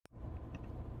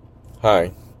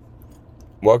Hi,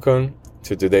 welcome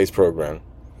to today's program.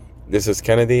 This is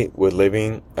Kennedy with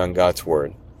Living on God's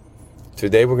Word.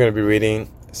 Today we're going to be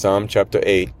reading Psalm chapter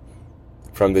 8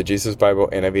 from the Jesus Bible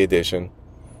NIV edition,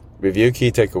 review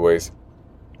key takeaways,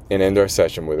 and end our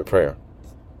session with a prayer.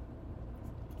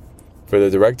 For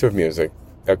the director of music,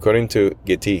 according to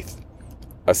Gittith,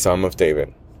 a Psalm of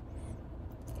David.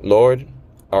 Lord,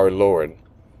 our Lord,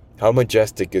 how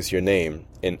majestic is your name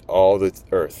in all the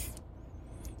earth.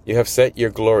 You have set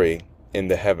your glory in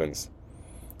the heavens.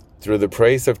 Through the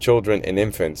praise of children and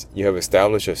infants, you have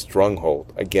established a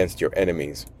stronghold against your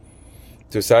enemies,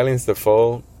 to silence the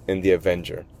foe and the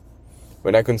avenger.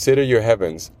 When I consider your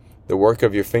heavens, the work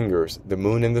of your fingers, the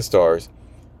moon and the stars,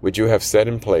 which you have set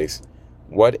in place,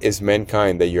 what is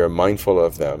mankind that you are mindful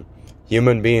of them,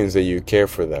 human beings that you care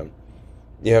for them?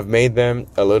 You have made them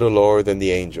a little lower than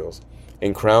the angels,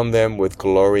 and crowned them with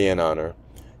glory and honor.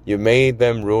 You made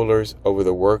them rulers over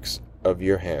the works of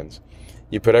your hands.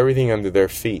 You put everything under their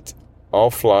feet, all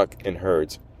flock and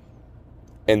herds,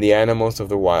 and the animals of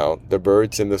the wild, the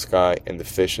birds in the sky and the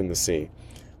fish in the sea,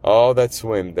 all that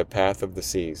swim the path of the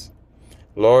seas.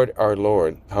 Lord, our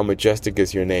Lord, how majestic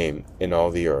is your name in all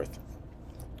the earth.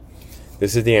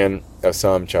 This is the end of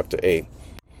Psalm chapter 8.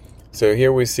 So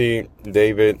here we see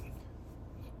David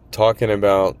talking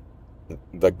about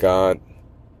the God,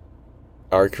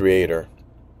 our Creator,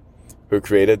 who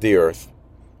created the earth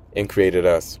and created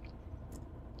us.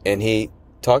 And he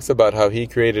talks about how he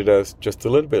created us just a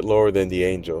little bit lower than the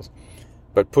angels,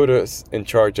 but put us in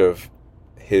charge of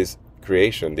his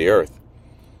creation, the earth.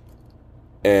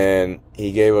 And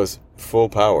he gave us full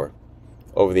power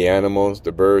over the animals,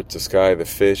 the birds, the sky, the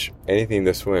fish, anything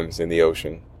that swims in the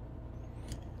ocean.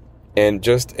 And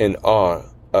just in awe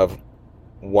of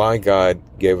why God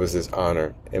gave us this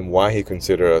honor and why he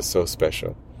considered us so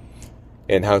special.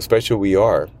 And how special we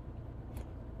are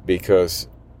because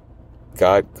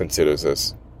God considers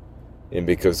us and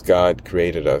because God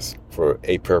created us for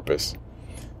a purpose.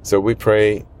 So we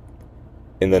pray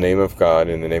in the name of God,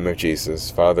 in the name of Jesus.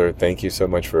 Father, thank you so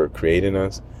much for creating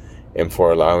us and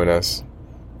for allowing us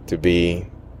to be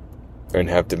and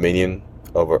have dominion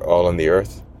over all on the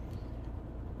earth,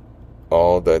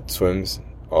 all that swims,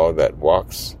 all that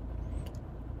walks,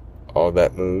 all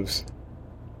that moves.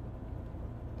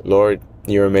 Lord,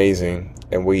 you're amazing,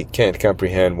 and we can't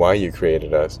comprehend why you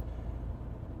created us.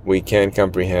 We can't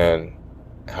comprehend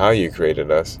how you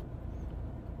created us.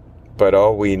 But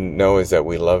all we know is that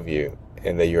we love you,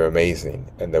 and that you're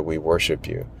amazing, and that we worship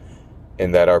you,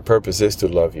 and that our purpose is to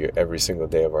love you every single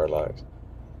day of our lives.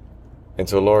 And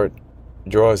so, Lord,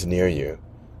 draw us near you.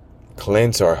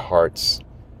 Cleanse our hearts.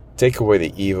 Take away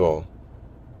the evil,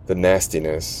 the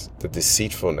nastiness, the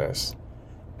deceitfulness,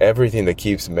 everything that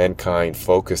keeps mankind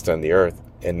focused on the earth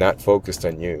and not focused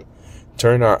on you.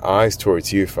 Turn our eyes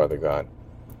towards you, Father God.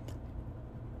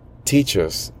 Teach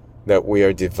us that we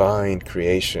are divine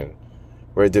creation.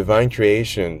 We're a divine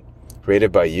creation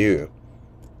created by you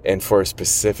and for a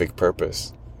specific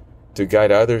purpose, to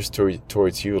guide others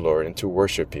towards you, Lord, and to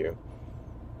worship you.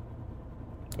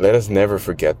 Let us never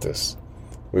forget this.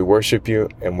 We worship you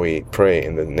and we pray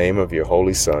in the name of your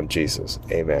Holy Son, Jesus.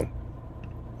 Amen.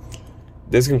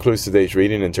 This concludes today's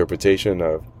reading and interpretation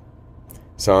of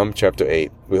Psalm chapter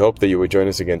 8. We hope that you will join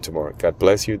us again tomorrow. God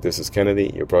bless you. This is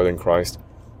Kennedy, your brother in Christ,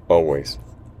 always.